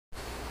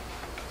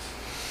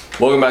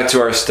Welcome back to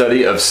our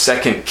study of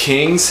 2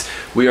 Kings.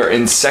 We are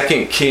in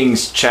 2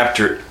 Kings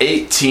chapter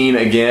 18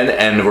 again,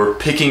 and we're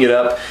picking it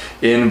up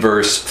in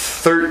verse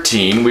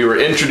 13. We were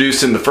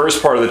introduced in the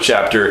first part of the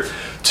chapter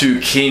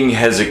to King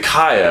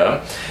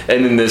Hezekiah,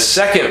 and in the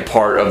second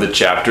part of the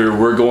chapter,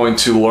 we're going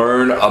to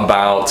learn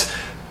about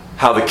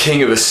how the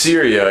king of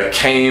Assyria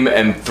came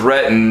and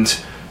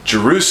threatened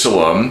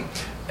Jerusalem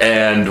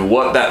and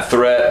what that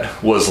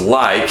threat was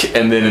like.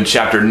 And then in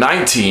chapter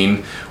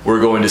 19,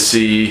 we're going to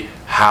see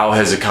how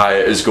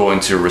Hezekiah is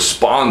going to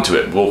respond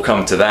to it. We'll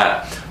come to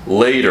that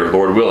later,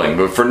 Lord willing.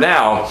 But for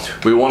now,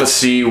 we want to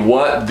see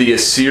what the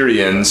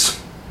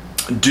Assyrians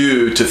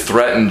do to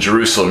threaten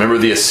Jerusalem.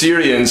 Remember, the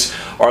Assyrians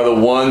are the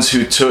ones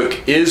who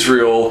took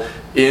Israel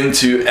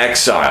into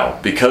exile.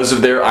 Because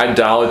of their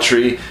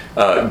idolatry,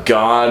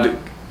 God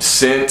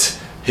sent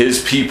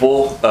his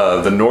people,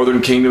 the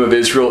northern kingdom of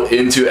Israel,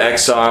 into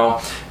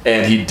exile,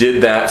 and he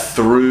did that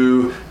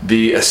through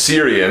the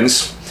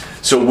Assyrians.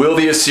 So will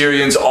the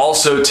Assyrians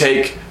also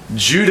take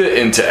Judah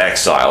into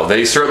exile?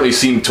 They certainly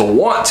seem to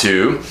want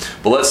to,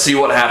 but let's see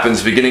what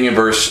happens beginning in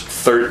verse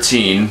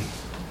 13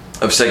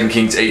 of 2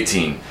 Kings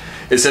 18.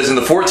 It says, "In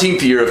the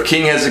 14th year of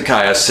King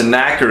Hezekiah,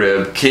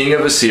 Sennacherib, king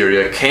of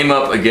Assyria, came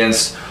up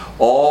against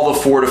all the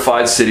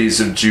fortified cities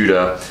of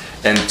Judah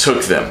and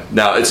took them."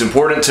 Now, it's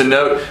important to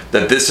note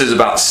that this is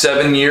about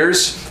 7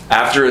 years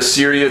after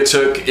Assyria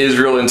took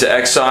Israel into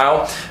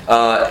exile,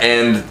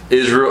 and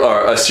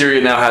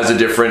Assyria now has a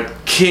different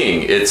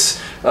king. It's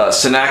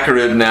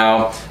Sennacherib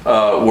now,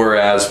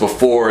 whereas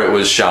before it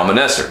was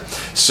Shalmaneser.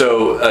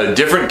 So a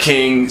different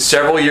king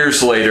several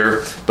years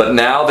later, but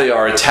now they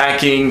are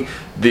attacking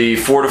the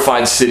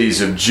fortified cities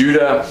of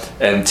Judah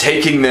and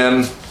taking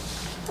them.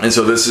 And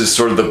so this is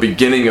sort of the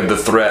beginning of the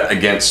threat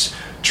against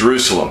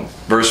Jerusalem.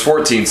 Verse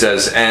 14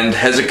 says, "And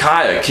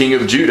Hezekiah, king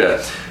of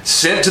Judah,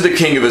 sent to the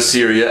king of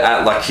Assyria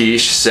at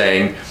Lachish,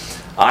 saying,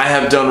 I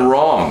have done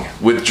wrong.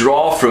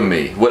 Withdraw from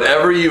me.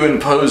 Whatever you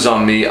impose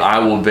on me, I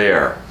will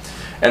bear.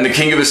 And the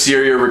king of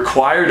Assyria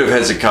required of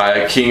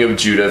Hezekiah, king of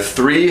Judah,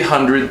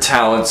 300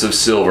 talents of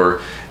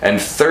silver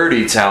and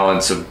 30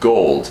 talents of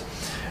gold.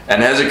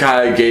 And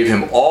Hezekiah gave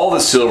him all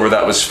the silver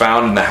that was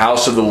found in the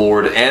house of the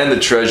Lord and the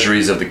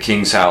treasuries of the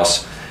king's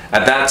house.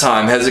 At that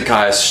time,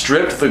 Hezekiah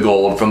stripped the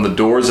gold from the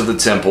doors of the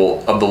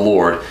temple of the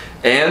Lord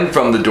and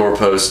from the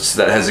doorposts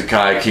that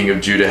Hezekiah, king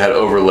of Judah, had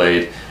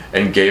overlaid,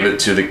 and gave it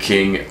to the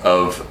king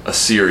of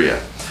Assyria."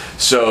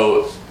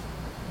 So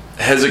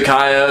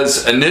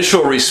Hezekiah's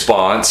initial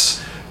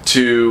response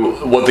to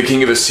what the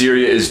king of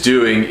Assyria is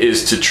doing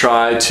is to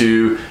try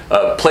to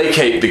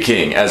placate the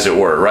king, as it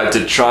were, right?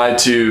 To try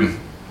to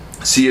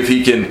see if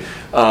he can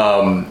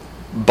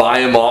buy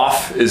him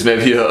off is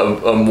maybe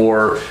a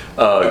more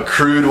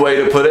crude way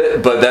to put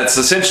it, but that's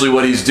essentially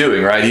what he's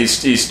doing, right?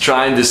 He's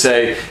trying to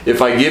say,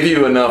 if I give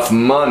you enough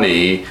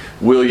money,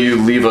 will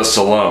you leave us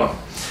alone?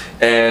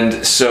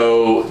 And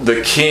so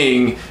the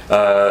king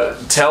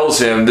tells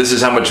him, this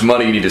is how much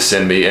money you need to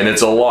send me, and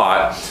it's a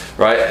lot,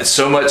 right?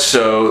 So much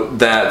so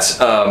that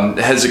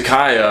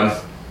Hezekiah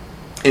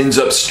ends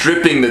up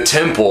stripping the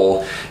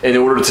temple in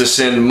order to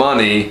send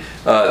money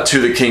to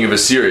the king of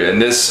Assyria.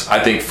 And this, I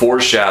think,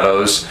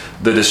 foreshadows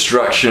the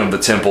destruction of the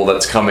temple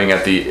that's coming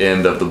at the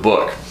end of the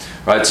book.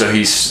 Right? So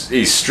he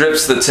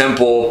strips the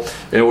temple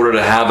in order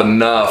to have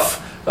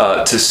enough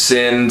to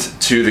send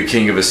to the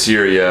king of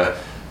Assyria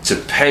to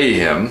pay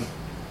him.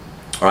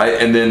 Right?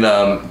 And then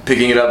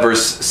picking it up,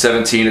 verse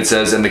 17, it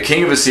says, "And the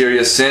king of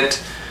Assyria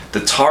sent the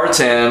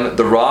Tartan,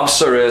 the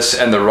Rabsaris,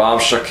 and the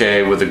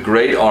Rabshakeh with a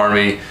great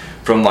army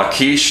from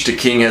Lachish to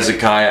King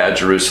Hezekiah at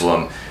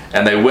Jerusalem.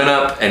 And they went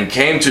up and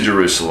came to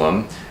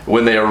Jerusalem.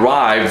 When they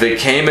arrived, they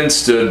came and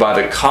stood by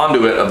the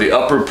conduit of the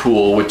upper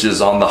pool, which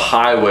is on the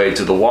highway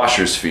to the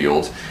washer's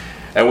field.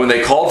 And when they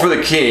called for the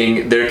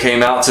king, there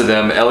came out to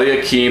them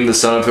Eliakim the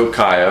son of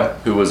Hilkiah,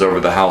 who was over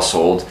the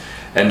household,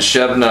 and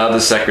Shebna the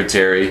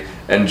secretary,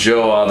 and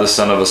Joah the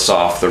son of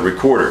Asaph the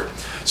recorder."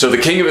 So the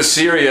king of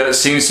Assyria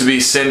seems to be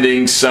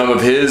sending some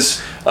of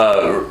his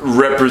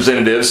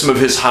representatives, some of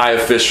his high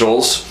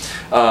officials,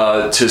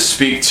 to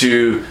speak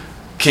to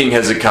King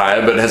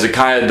Hezekiah, but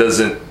Hezekiah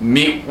doesn't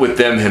meet with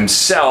them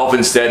himself.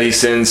 Instead, he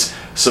sends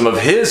some of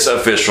his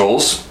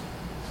officials,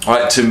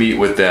 right, to meet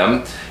with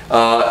them.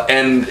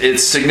 And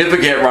it's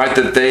significant, right,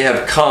 that they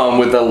have come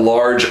with a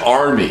large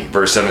army.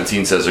 Verse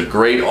 17 says, a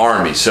great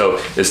army. So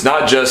it's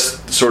not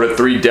just sort of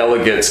 3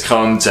 delegates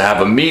come to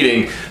have a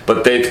meeting,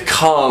 but they've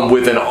come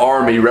with an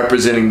army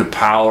representing the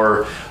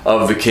power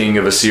of the king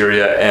of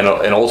Assyria and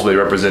ultimately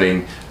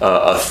representing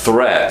a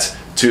threat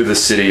to the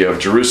city of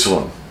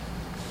Jerusalem.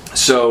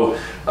 So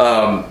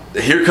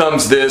here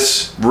comes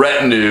this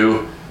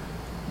retinue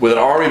with an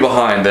army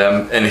behind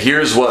them, and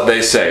here's what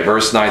they say.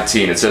 Verse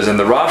 19, it says, "And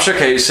the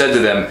Rabshakeh said to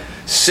them,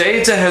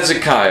 Say to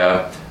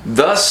Hezekiah,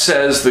 Thus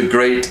says the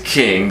great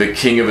king, the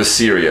king of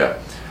Assyria,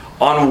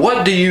 On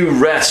what do you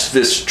rest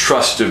this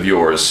trust of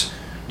yours?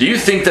 Do you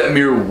think that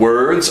mere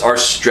words are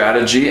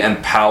strategy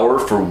and power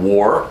for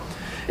war?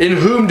 In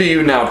whom do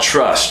you now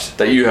trust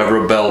that you have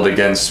rebelled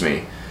against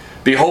me?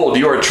 Behold,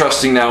 you are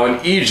trusting now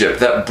in Egypt,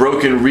 that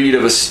broken reed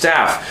of a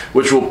staff,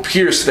 which will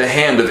pierce the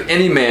hand of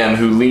any man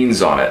who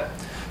leans on it.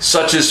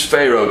 Such is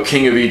Pharaoh,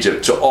 king of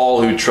Egypt, to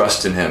all who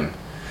trust in him.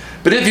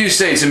 But if you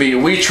say to me,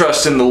 we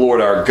trust in the Lord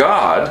our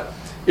God,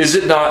 is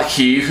it not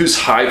he whose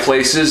high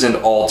places and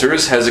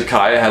altars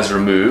Hezekiah has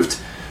removed,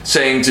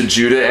 saying to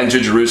Judah and to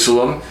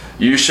Jerusalem,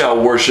 you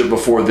shall worship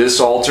before this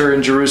altar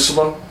in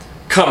Jerusalem?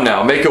 Come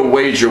now, make a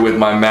wager with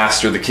my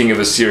master, the king of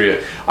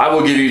Assyria. I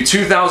will give you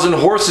 2,000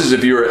 horses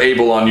if you are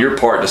able on your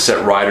part to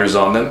set riders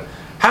on them.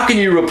 How can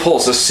you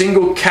repulse a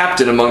single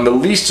captain among the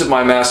least of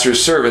my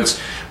master's servants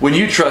when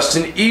you trust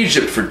in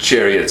Egypt for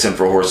chariots and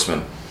for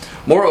horsemen?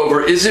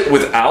 Moreover, is it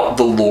without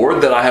the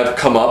Lord that I have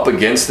come up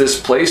against this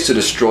place to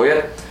destroy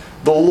it?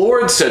 The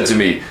Lord said to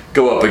me,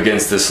 go up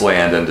against this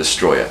land and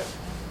destroy it.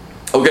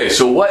 Okay,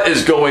 so what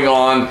is going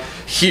on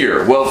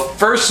here? Well,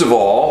 first of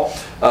all,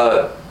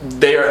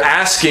 they are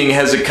asking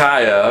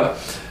Hezekiah,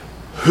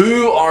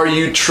 who are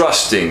you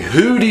trusting?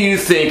 Who do you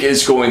think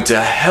is going to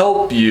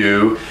help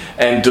you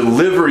and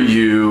deliver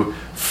you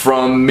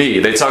from me?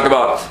 They talk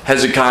about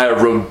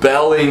Hezekiah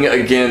rebelling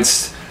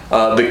against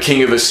the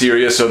king of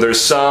Assyria. So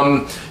there's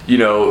some,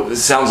 it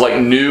sounds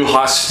like new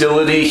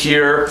hostility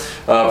here.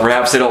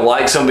 Perhaps they don't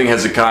like something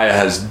Hezekiah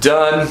has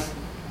done.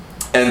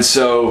 And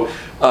so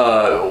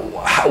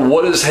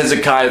what does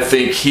Hezekiah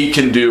think he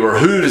can do, or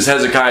who does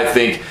Hezekiah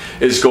think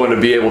is going to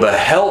be able to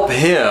help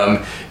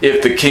him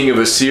if the king of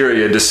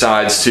Assyria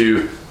decides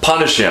to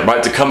punish him,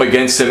 right? To come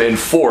against him in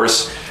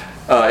force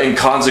in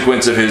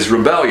consequence of his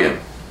rebellion.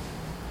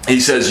 He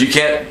says you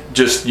can't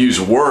just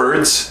use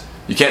words.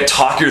 You can't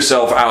talk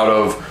yourself out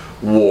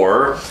of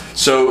war.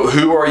 So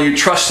who are you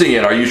trusting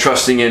in? Are you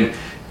trusting in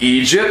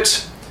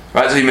Egypt?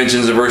 Right, so he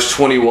mentions in verse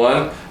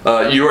 21,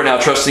 you are now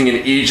trusting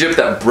in Egypt,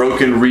 that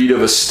broken reed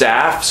of a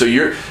staff. So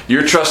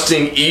you're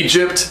trusting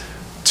Egypt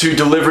to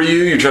deliver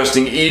you. You're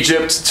trusting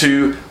Egypt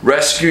to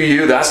rescue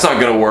you. That's not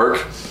going to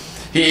work.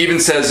 He even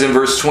says in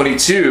verse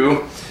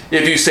 22,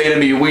 if you say to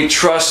me, we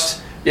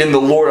trust in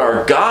the Lord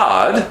our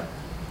God,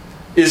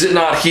 is it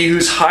not he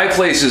whose high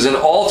places and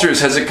altars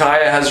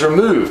Hezekiah has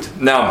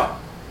removed? Now,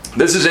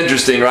 this is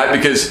interesting, right?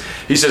 Because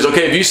he says,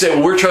 okay, if you say,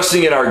 well, we're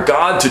trusting in our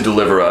God to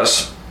deliver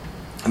us,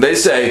 they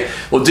say,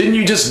 well, didn't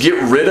you just get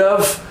rid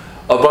of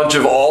a bunch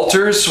of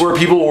altars where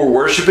people were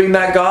worshiping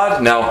that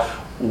God? Now,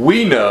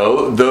 we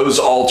know those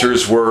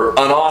altars were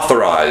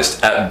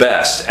unauthorized at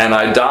best and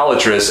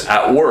idolatrous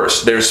at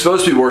worst. They're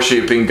supposed to be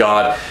worshiping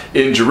God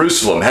in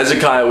Jerusalem.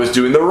 Hezekiah was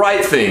doing the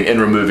right thing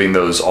in removing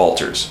those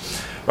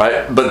altars,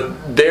 right?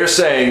 But they're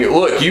saying,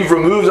 look, you've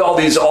removed all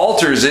these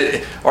altars.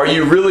 Are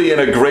you really in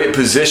a great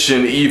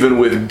position even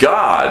with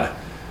God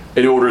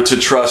in order to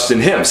trust in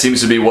him?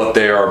 Seems to be what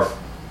they are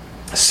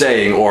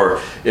saying or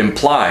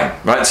implying,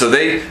 right? So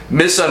they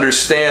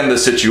misunderstand the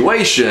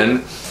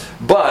situation,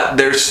 but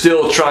they're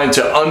still trying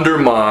to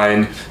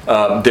undermine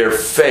their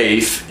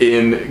faith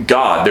in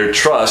God, their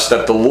trust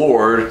that the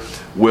Lord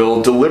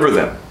will deliver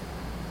them.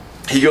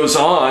 He goes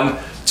on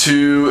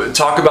to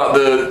talk about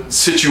the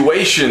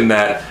situation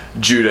that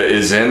Judah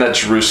is in, that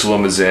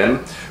Jerusalem is in,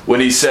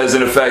 when he says,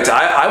 in effect,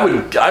 I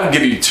would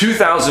give you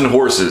 2,000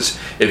 horses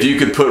if you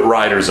could put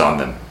riders on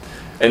them.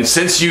 And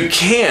since you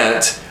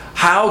can't,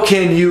 how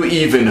can you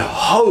even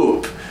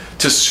hope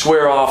to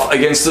square off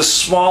against the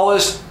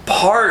smallest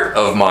part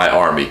of my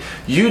army?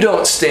 You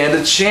don't stand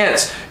a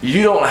chance.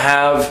 You don't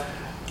have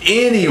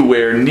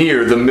anywhere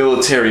near the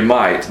military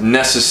might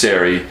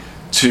necessary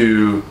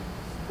to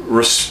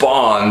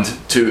respond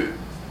to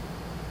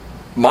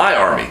my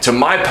army, to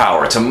my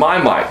power, to my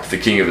might, the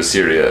king of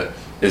Assyria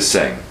is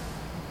saying.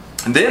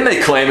 And then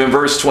they claim in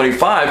verse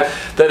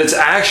 25 that it's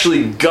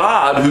actually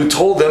God who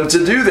told them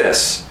to do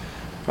this.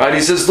 Right?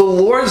 He says, the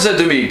Lord said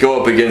to me, go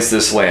up against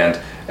this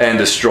land and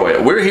destroy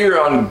it. We're here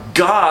on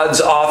God's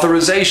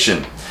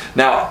authorization.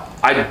 Now,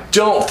 I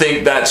don't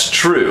think that's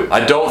true.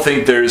 I don't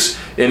think there's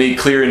any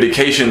clear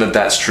indication that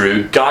that's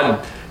true.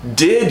 God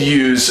did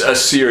use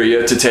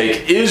Assyria to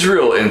take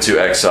Israel into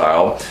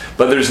exile,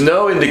 but there's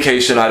no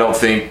indication, I don't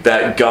think,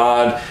 that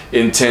God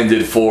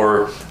intended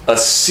for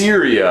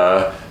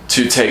Assyria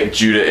to take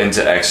Judah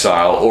into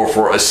exile, or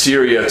for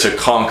Assyria to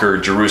conquer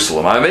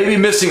Jerusalem. I may be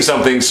missing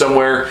something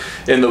somewhere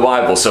in the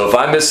Bible, so if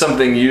I miss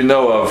something you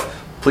know of,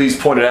 please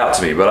point it out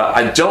to me. But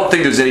I don't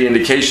think there's any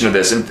indication of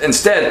this.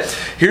 Instead,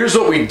 here's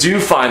what we do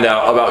find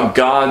out about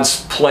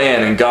God's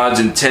plan and God's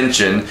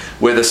intention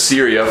with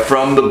Assyria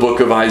from the book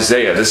of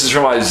Isaiah. This is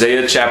from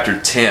Isaiah chapter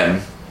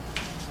 10.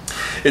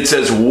 It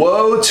says,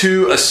 woe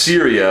to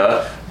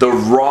Assyria, the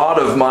rod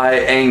of my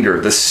anger,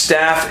 the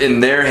staff in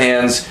their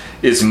hands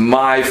is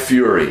my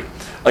fury.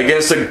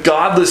 Against a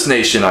godless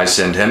nation I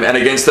send him, and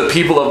against the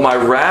people of my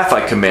wrath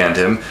I command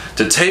him,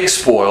 to take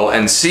spoil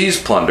and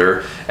seize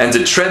plunder, and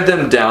to tread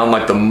them down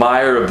like the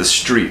mire of the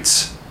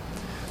streets.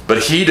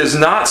 But he does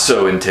not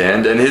so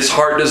intend, and his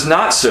heart does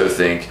not so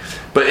think,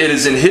 but it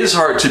is in his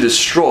heart to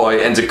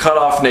destroy and to cut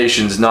off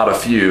nations, not a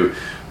few.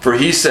 For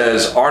he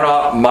says, are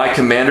not my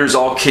commanders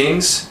all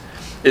kings?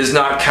 Is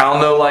not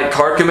Calno like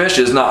Carchemish?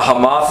 Is not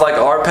Hamath like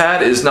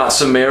Arpad? Is not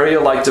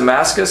Samaria like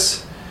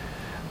Damascus?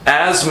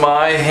 As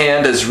my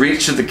hand has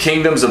reached to the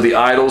kingdoms of the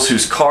idols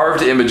whose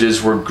carved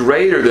images were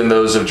greater than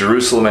those of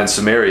Jerusalem and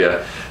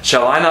Samaria,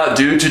 shall I not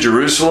do to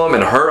Jerusalem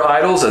and her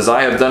idols as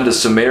I have done to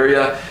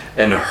Samaria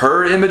and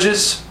her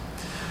images?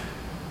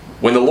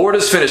 When the Lord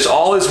has finished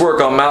all his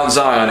work on Mount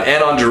Zion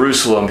and on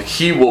Jerusalem,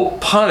 he will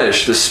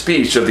punish the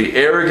speech of the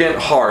arrogant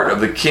heart of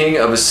the king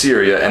of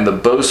Assyria and the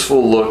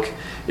boastful look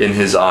in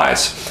his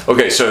eyes.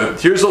 Okay, so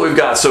here's what we've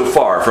got so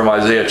far from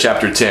Isaiah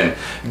chapter 10.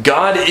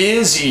 God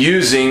is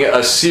using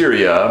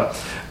Assyria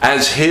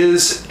as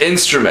his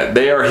instrument.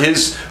 They are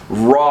his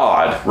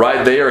rod,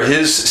 right? They are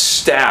his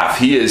staff.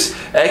 He is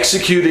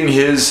executing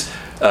his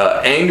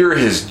anger,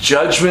 his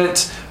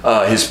judgment,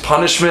 his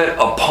punishment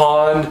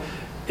upon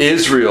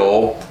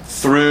Israel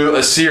through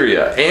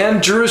Assyria.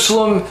 And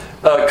Jerusalem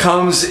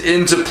comes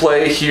into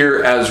play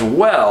here as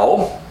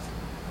well,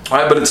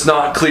 right? But it's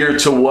not clear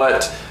to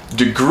what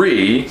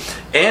degree.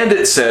 And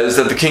it says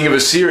that the king of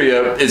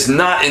Assyria is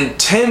not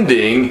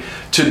intending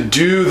to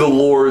do the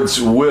Lord's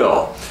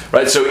will,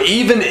 right? So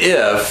even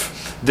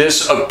if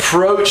this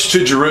approach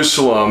to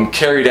Jerusalem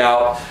carried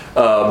out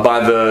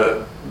by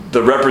the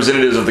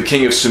representatives of the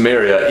king of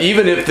Samaria,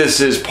 even if this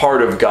is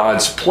part of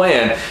God's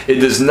plan, it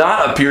does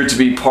not appear to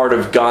be part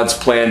of God's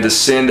plan to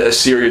send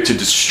Assyria to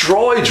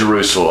destroy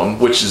Jerusalem,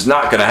 which is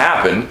not going to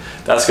happen.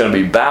 That's going to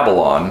be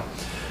Babylon.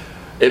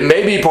 It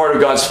may be part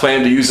of God's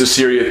plan to use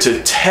Assyria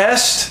to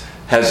test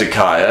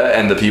Hezekiah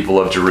and the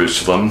people of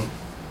Jerusalem.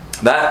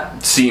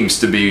 That seems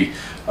to be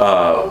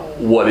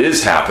what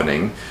is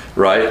happening,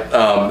 right?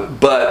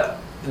 But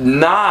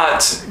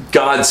not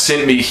God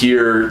sent me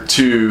here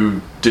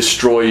to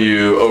destroy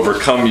you,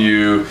 overcome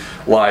you,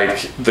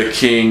 like the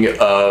king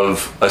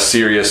of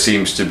Assyria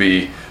seems to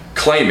be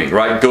claiming,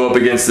 right? Go up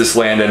against this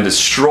land and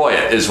destroy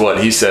it is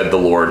what he said the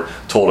Lord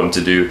told him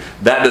to do.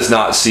 That does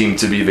not seem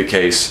to be the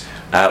case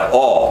at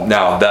all.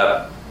 Now,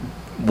 that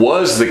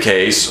was the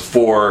case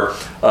for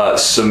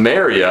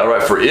Samaria,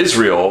 right, for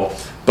Israel,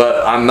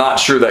 but I'm not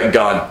sure that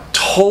God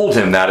told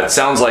him that. It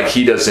sounds like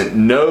he doesn't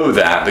know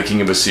that, the king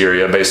of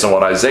Assyria, based on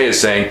what Isaiah is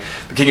saying.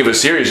 The king of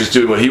Assyria is just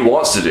doing what he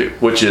wants to do,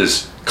 which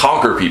is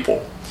conquer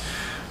people.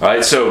 All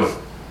right,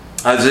 so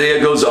Isaiah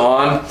goes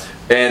on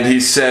and he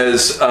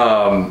says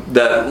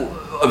that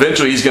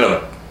eventually he's going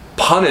to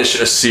punish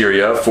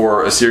Assyria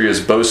for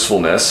Assyria's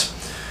boastfulness.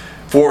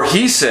 For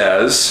he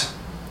says,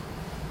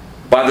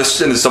 and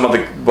this is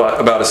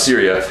about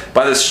Assyria,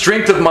 by the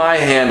strength of my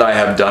hand I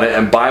have done it,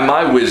 and by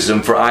my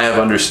wisdom, for I have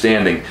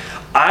understanding.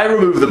 I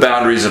remove the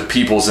boundaries of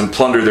peoples and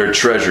plunder their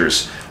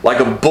treasures. Like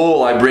a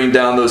bull I bring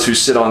down those who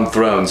sit on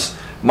thrones.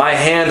 My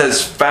hand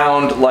has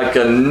found like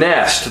a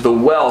nest the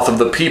wealth of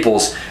the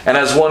peoples, and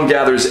as one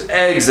gathers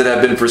eggs that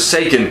have been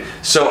forsaken,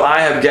 so I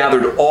have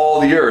gathered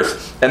all the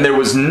earth, and there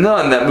was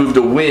none that moved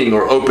a wing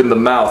or opened the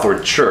mouth or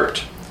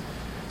chirped.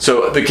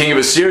 So the king of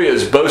Assyria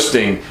is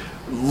boasting,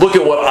 look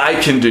at what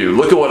I can do.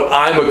 Look at what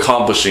I'm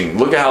accomplishing.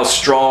 Look at how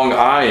strong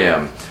I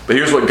am. But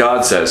here's what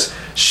God says.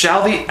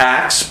 Shall the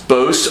axe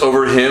boast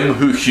over him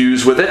who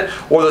hews with it,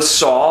 or the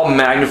saw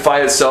magnify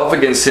itself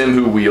against him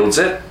who wields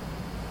it?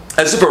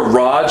 As if a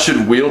rod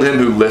should wield him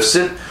who lifts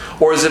it,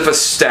 or as if a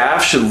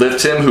staff should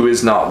lift him who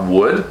is not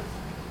wood?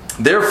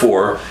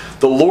 Therefore,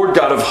 the Lord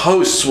God of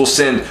hosts will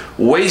send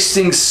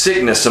wasting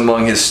sickness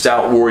among his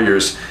stout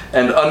warriors,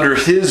 and under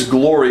his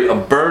glory a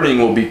burning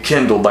will be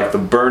kindled like the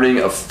burning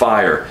of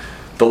fire.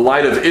 The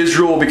light of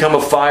Israel will become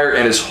a fire,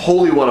 and his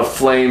Holy One a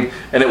flame,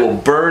 and it will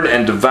burn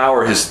and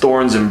devour his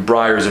thorns and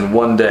briars in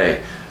one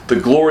day. The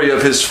glory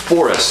of his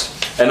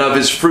forest and of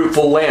his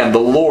fruitful land the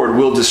Lord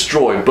will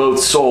destroy,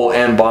 both soul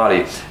and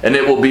body, and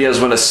it will be as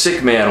when a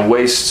sick man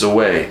wastes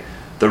away.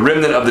 The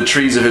remnant of the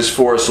trees of his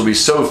forest will be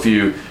so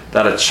few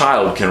that a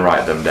child can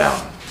write them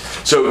down.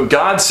 So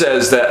God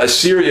says that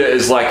Assyria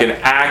is like an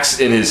axe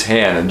in his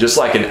hand, and just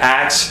like an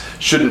axe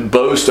shouldn't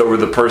boast over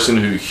the person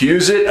who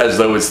hews it as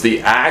though it's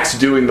the axe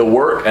doing the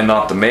work and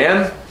not the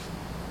man,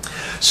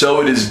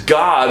 so it is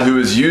God who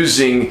is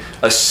using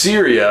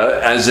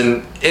Assyria as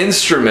an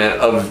instrument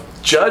of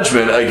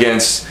judgment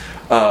against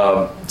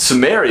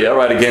Samaria,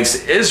 right,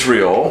 against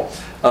Israel,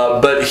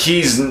 but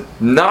he's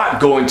not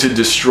going to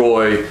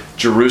destroy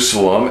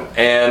Jerusalem,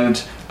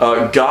 and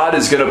God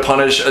is going to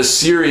punish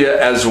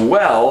Assyria as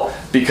well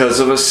because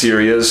of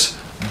Assyria's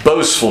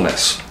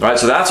boastfulness. Right?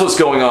 So that's what's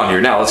going on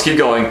here. Now let's keep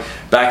going.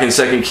 Back in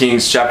 2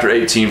 Kings chapter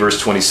 18, verse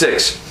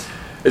 26.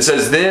 It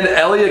says, Then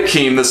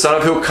Eliakim, the son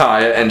of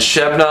Hilkiah, and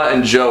Shebna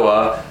and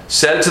Joah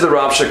said to the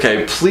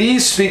Rabshakeh,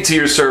 Please speak to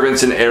your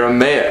servants in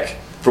Aramaic,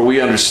 for we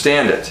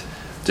understand it.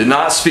 Do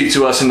not speak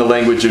to us in the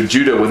language of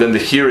Judah within the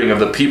hearing of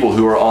the people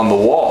who are on the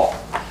wall.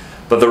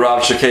 But the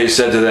Rabshakeh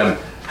said to them,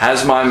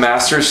 Has my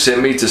master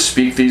sent me to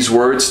speak these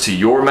words to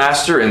your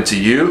master and to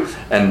you,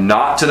 and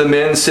not to the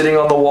men sitting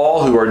on the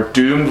wall who are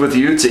doomed with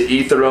you to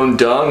eat their own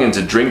dung and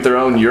to drink their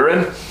own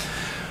urine?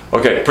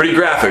 Okay, pretty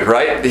graphic,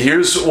 right?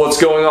 Here's what's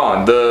going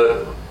on.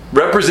 The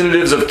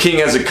representatives of King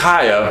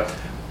Hezekiah,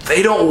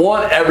 they don't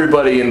want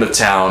everybody in the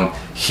town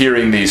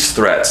hearing these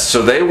threats.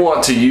 So they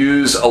want to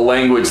use a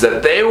language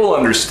that they will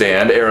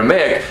understand,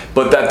 Aramaic,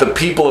 but that the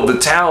people of the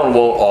town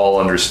won't all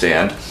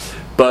understand.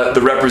 But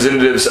the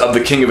representatives of the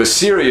king of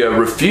Assyria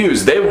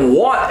refuse. They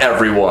want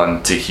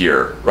everyone to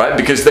hear, right?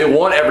 Because they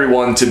want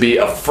everyone to be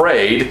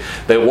afraid.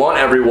 They want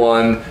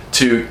everyone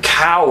to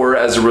cower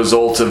as a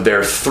result of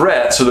their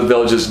threat so that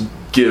they'll just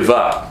give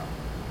up.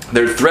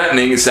 They're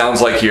threatening, it sounds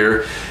like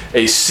here,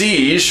 a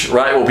siege,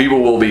 right? Well,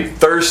 people will be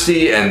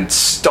thirsty and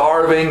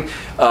starving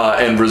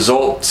and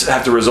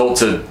have to result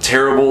to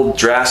terrible,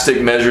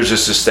 drastic measures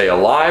just to stay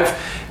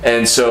alive.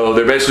 And so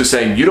they're basically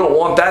saying, you don't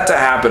want that to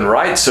happen,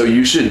 right? So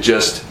you should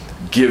just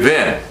give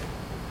in.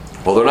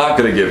 Well, they're not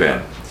going to give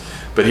in.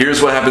 But here's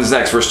what happens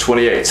next. Verse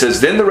 28 it says,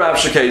 Then the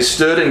Rabshakeh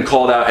stood and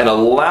called out in a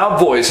loud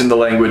voice in the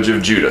language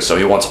of Judah. So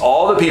he wants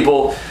all the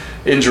people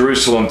in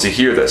Jerusalem to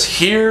hear this.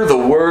 Hear the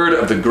word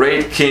of the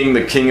great king,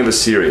 the king of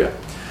Assyria.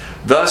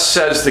 Thus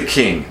says the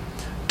king,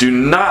 Do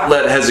not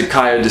let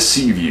Hezekiah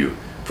deceive you,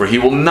 for he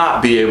will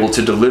not be able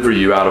to deliver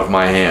you out of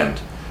my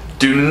hand.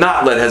 Do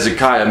not let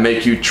Hezekiah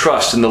make you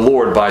trust in the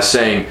Lord by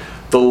saying,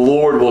 The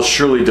Lord will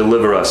surely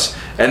deliver us,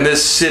 and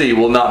this city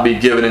will not be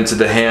given into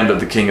the hand of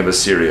the king of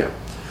Assyria.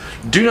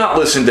 Do not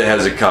listen to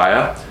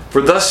Hezekiah,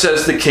 for thus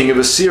says the king of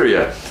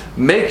Assyria,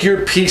 Make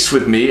your peace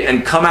with me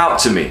and come out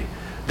to me.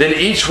 Then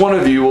each one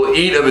of you will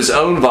eat of his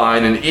own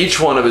vine and each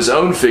one of his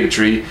own fig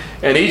tree,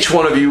 and each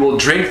one of you will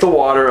drink the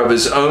water of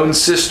his own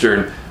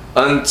cistern,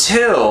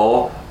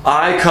 until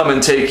I come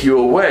and take you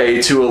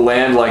away to a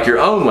land like your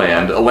own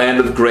land, a land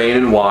of grain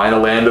and wine, a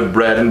land of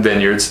bread and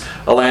vineyards,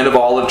 a land of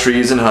olive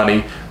trees and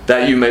honey,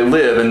 that you may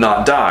live and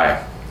not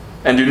die.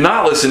 And do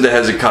not listen to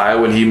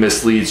Hezekiah when he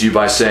misleads you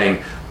by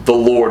saying, The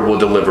Lord will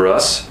deliver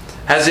us.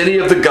 Has any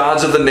of the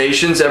gods of the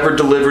nations ever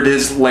delivered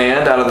his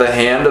land out of the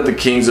hand of the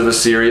king of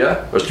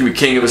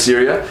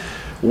Assyria?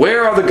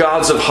 Where are the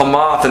gods of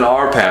Hamath and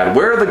Arpad?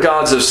 Where are the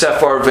gods of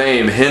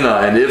Sepharvaim,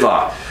 Hena, and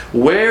Ivah?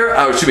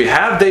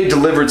 Have they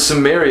delivered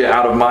Samaria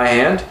out of my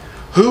hand?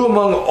 Who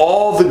among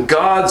all the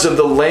gods of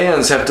the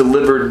lands have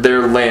delivered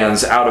their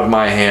lands out of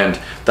my hand,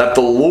 that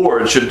the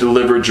Lord should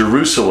deliver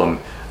Jerusalem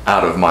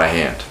out of my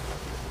hand?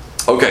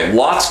 Okay,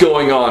 lots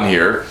going on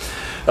here.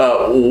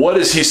 What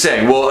is he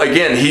saying? Well,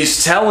 again,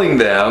 he's telling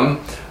them,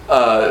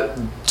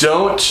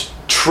 don't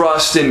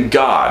trust in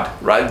God,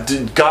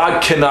 right?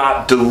 God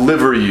cannot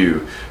deliver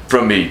you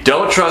from me.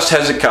 Don't trust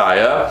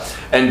Hezekiah,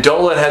 and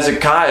don't let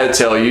Hezekiah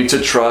tell you to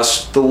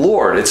trust the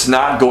Lord. It's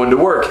not going to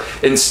work.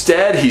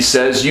 Instead, he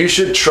says, you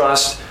should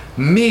trust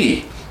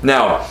me.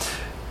 Now,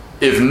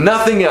 if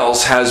nothing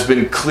else has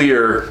been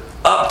clear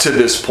up to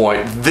this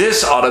point,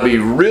 this ought to be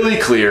really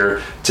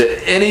clear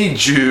to any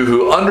Jew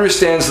who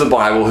understands the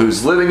Bible,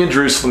 who's living in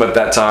Jerusalem at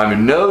that time,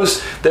 who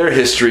knows their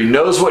history,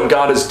 knows what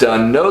God has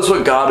done, knows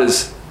what God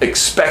has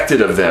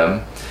expected of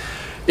them.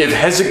 If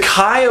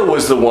Hezekiah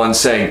was the one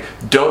saying,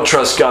 don't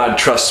trust God,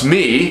 trust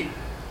me,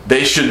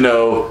 they should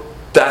know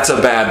that's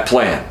a bad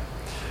plan.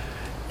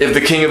 If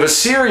the king of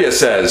Assyria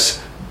says,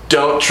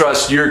 don't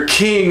trust your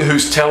king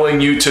who's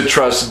telling you to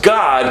trust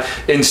God,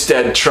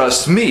 instead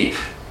trust me,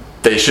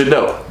 they should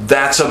know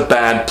that's a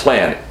bad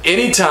plan.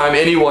 Anytime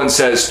anyone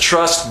says,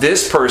 trust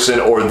this person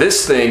or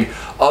this thing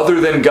other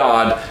than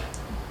God,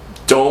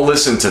 don't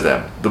listen to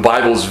them. The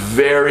Bible's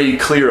very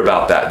clear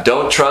about that.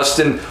 Don't trust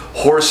in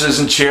horses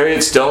and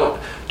chariots.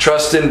 Don't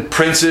trust in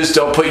princes.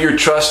 Don't put your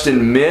trust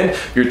in men.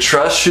 Your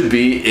trust should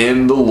be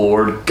in the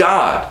Lord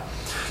God.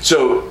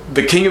 So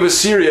the king of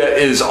Assyria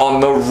is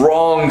on the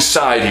wrong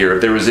side here.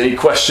 If there was any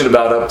question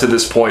about up to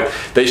this point,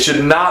 they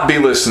should not be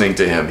listening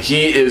to him.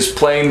 He is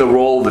playing the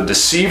role of the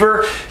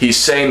deceiver. He's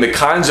saying the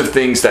kinds of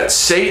things that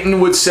Satan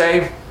would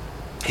say.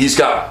 He's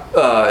got,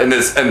 and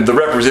the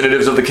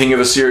representatives of the king of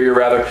Assyria,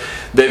 rather,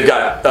 they've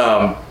got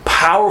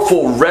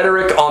powerful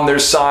rhetoric on their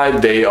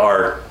side. They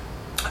are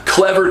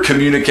clever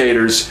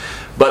communicators,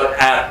 but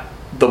at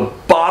the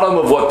bottom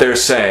of what they're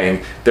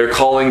saying, they're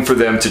calling for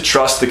them to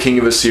trust the king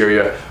of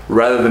Assyria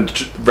rather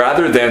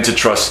than to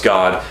trust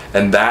God,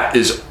 and that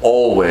is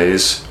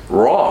always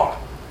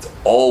wrong. It's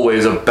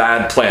always a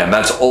bad plan.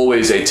 That's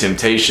always a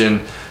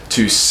temptation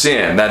to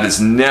sin. That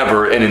is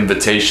never an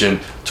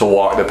invitation to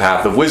walk the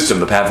path of wisdom.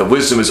 The path of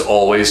wisdom is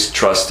always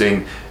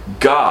trusting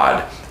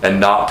God and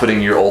not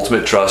putting your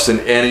ultimate trust in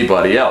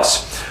anybody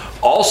else.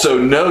 Also,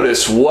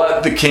 notice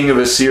what the king of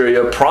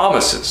Assyria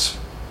promises.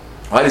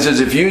 Right? He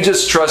says, if you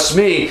just trust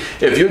me,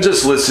 if you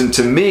just listen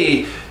to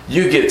me,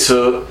 you get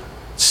to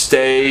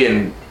stay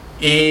and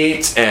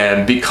eat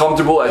and be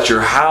comfortable at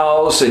your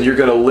house, and you're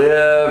going to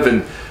live.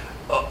 And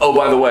oh,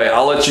 by the way,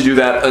 I'll let you do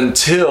that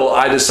until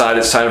I decide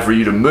it's time for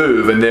you to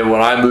move. And then when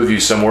I move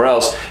you somewhere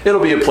else, it'll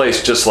be a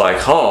place just like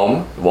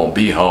home. It won't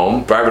be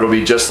home, but it'll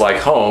be just like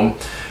home.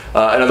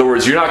 In other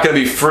words, you're not going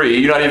to be free.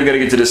 You're not even going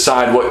to get to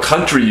decide what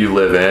country you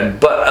live in,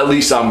 but at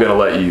least I'm going to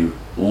let you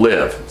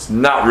live. It's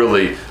not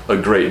really a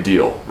great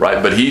deal,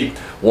 right? But he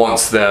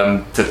wants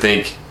them to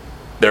think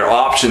their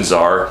options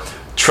are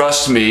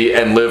trust me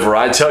and live where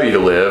I tell you to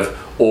live,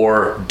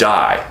 or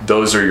die.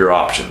 Those are your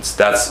options.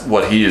 That's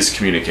what he is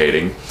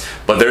communicating.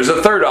 But there's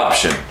a third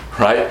option,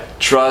 right?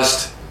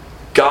 Trust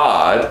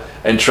God,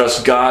 and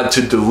trust God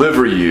to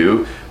deliver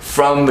you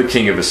from the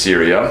king of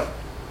Assyria.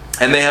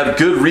 And they have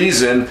good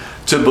reason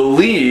to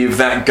believe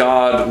that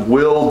God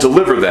will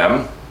deliver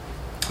them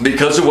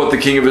because of what the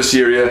king of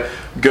Assyria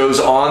goes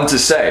on to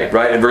say,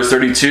 right? In verse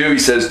 32, he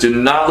says, "Do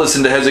not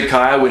listen to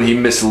Hezekiah when he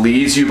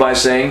misleads you by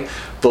saying,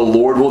 'The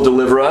Lord will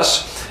deliver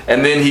us.'"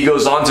 And then he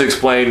goes on to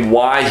explain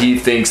why he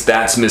thinks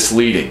that's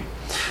misleading.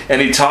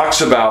 And he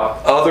talks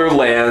about other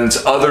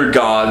lands, other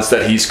gods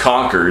that he's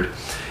conquered.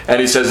 And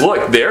he says,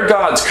 look, their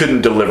gods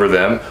couldn't deliver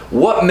them.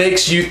 What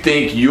makes you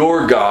think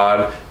your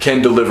God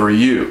can deliver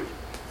you?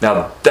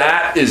 Now,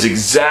 that is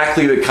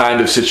exactly the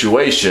kind of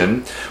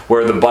situation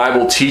where the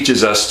Bible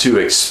teaches us to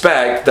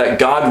expect that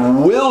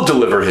God will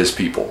deliver his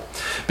people.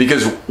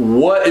 Because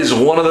what is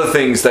one of the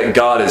things that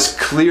God is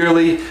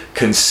clearly,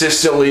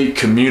 consistently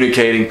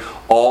communicating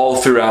all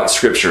throughout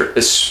Scripture,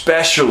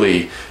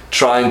 especially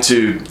trying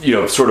to,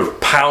 sort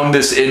of pound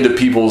this into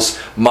people's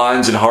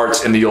minds and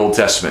hearts in the Old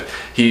Testament?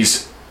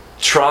 He's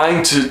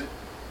trying to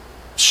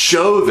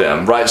show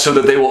them, right, so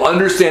that they will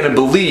understand and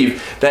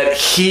believe that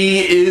he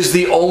is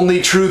the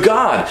only true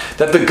God,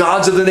 that the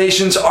gods of the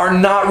nations are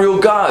not real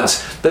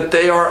gods, that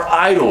they are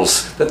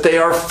idols, that they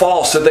are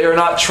false, that they are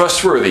not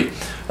trustworthy,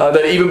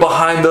 that even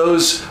behind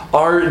those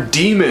are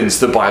demons,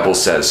 the Bible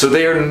says. So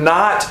they are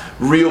not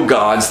real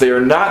gods, they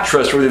are not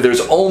trustworthy,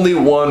 there's only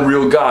one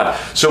real God.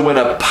 So when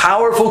a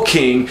powerful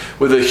king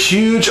with a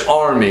huge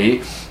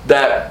army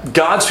that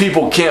God's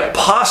people can't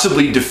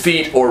possibly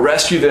defeat or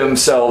rescue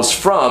themselves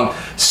from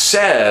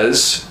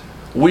says,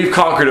 we've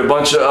conquered a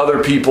bunch of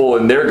other people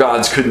and their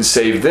gods couldn't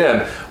save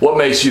them, what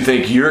makes you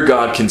think your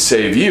God can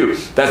save you?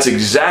 That's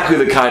exactly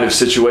the kind of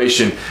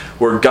situation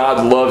where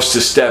God loves to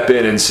step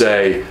in and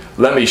say,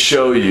 let me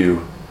show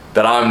you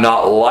that I'm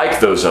not like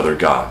those other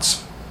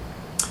gods.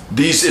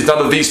 It's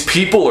not that these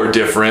people are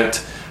different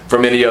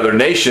from any other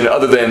nation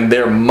other than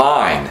they're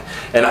mine.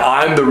 And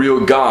I'm the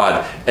real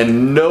God,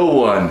 and no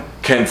one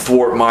can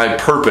thwart my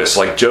purpose,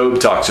 like Job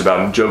talks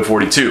about in Job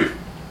 42.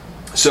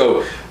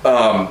 So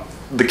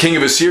the king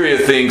of Assyria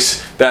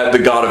thinks that the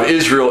God of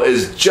Israel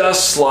is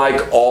just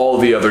like all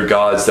the other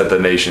gods that the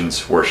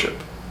nations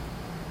worship.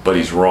 But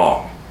he's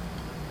wrong.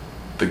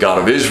 The God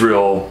of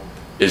Israel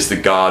is the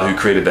God who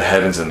created the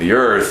heavens and the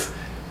earth.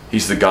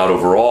 He's the God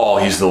over all.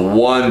 He's the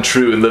one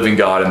true and living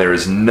God, and there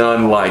is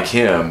none like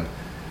him.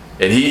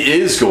 And he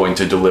is going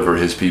to deliver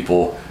his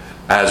people,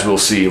 as we'll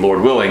see,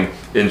 Lord willing,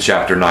 in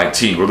chapter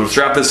 19. We'll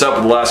wrap this up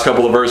with the last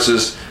couple of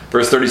verses,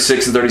 verse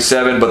 36 and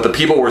 37. But the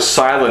people were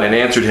silent and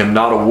answered him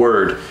not a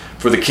word,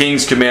 for the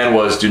king's command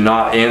was, do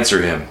not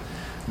answer him.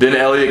 Then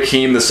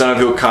Eliakim, the son of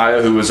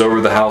Hilkiah, who was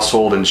over the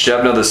household, and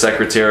Shebna the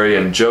secretary,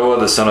 and Joah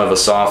the son of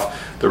Asaph,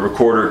 the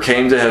recorder,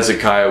 came to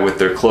Hezekiah with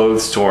their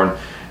clothes torn,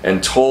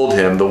 and told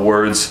him the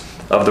words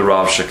of the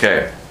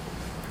Rabshakeh.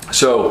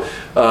 So,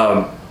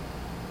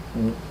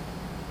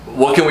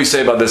 what can we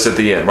say about this at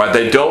the end, right?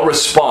 They don't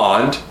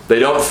respond. They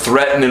don't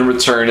threaten in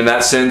return. In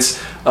that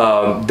sense,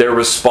 their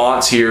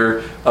response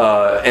here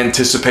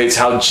anticipates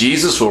how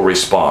Jesus will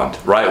respond,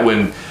 right?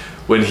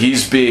 When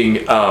he's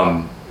being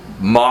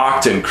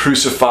mocked and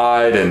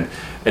crucified, and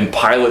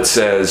Pilate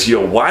says,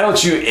 why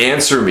don't you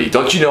answer me?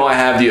 Don't you know I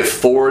have the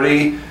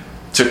authority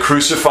to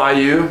crucify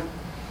you?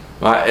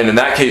 And in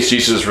that case,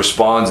 Jesus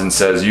responds and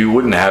says, you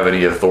wouldn't have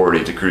any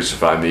authority to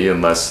crucify me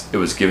unless it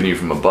was given you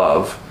from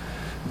above.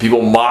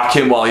 People mock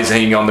him while he's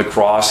hanging on the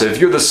cross. If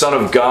you're the Son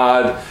of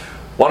God,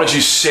 why don't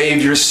you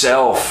save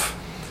yourself?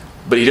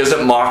 But he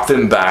doesn't mock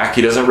them back.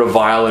 He doesn't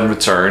revile in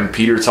return.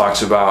 Peter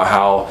talks about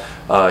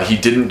how he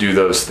didn't do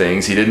those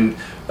things. He didn't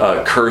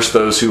curse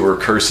those who were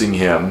cursing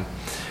him.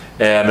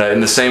 And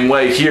in the same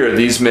way here,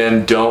 these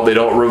men don't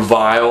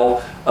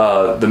revile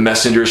the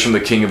messengers from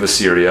the king of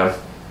Assyria,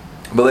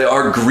 but they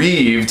are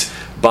grieved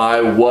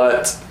by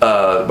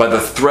by the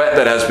threat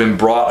that has been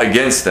brought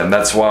against them.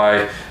 That's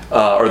why,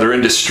 or they're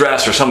in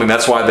distress or something.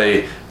 That's why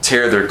they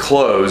tear their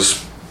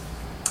clothes,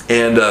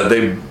 and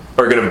they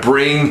are going to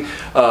bring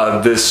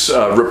this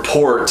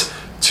report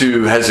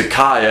to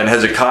Hezekiah, and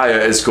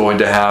Hezekiah is going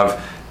to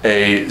have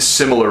a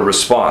similar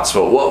response.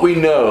 But what we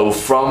know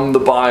from the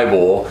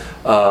Bible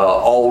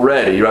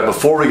already, right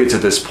before we get to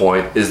this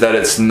point, is that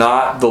it's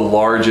not the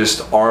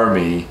largest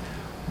army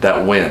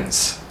that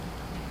wins.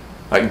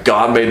 Like,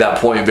 God made that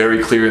point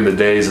very clear in the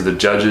days of the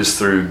judges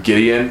through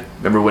Gideon.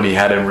 Remember when he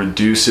had him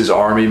reduce his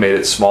army, made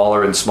it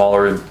smaller and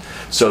smaller,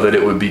 so that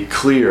it would be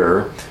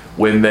clear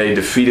when they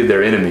defeated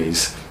their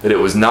enemies that it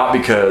was not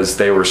because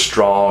they were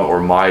strong or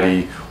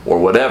mighty or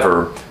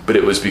whatever, but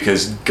it was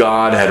because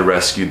God had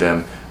rescued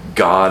them,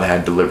 God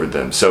had delivered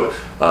them. So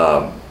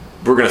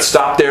we're going to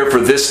stop there for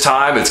this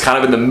time. It's kind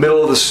of in the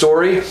middle of the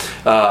story.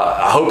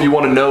 I hope you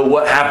want to know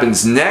what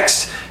happens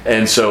next.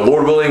 And so,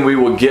 Lord willing, we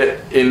will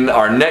get in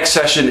our next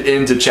session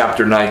into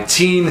chapter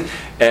 19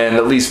 and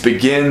at least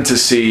begin to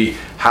see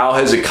how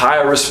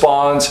Hezekiah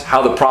responds,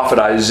 how the prophet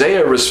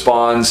Isaiah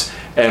responds,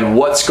 and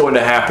what's going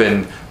to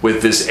happen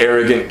with this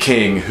arrogant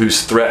king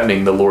who's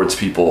threatening the Lord's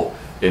people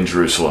in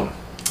Jerusalem.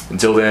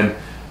 Until then,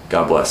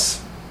 God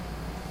bless.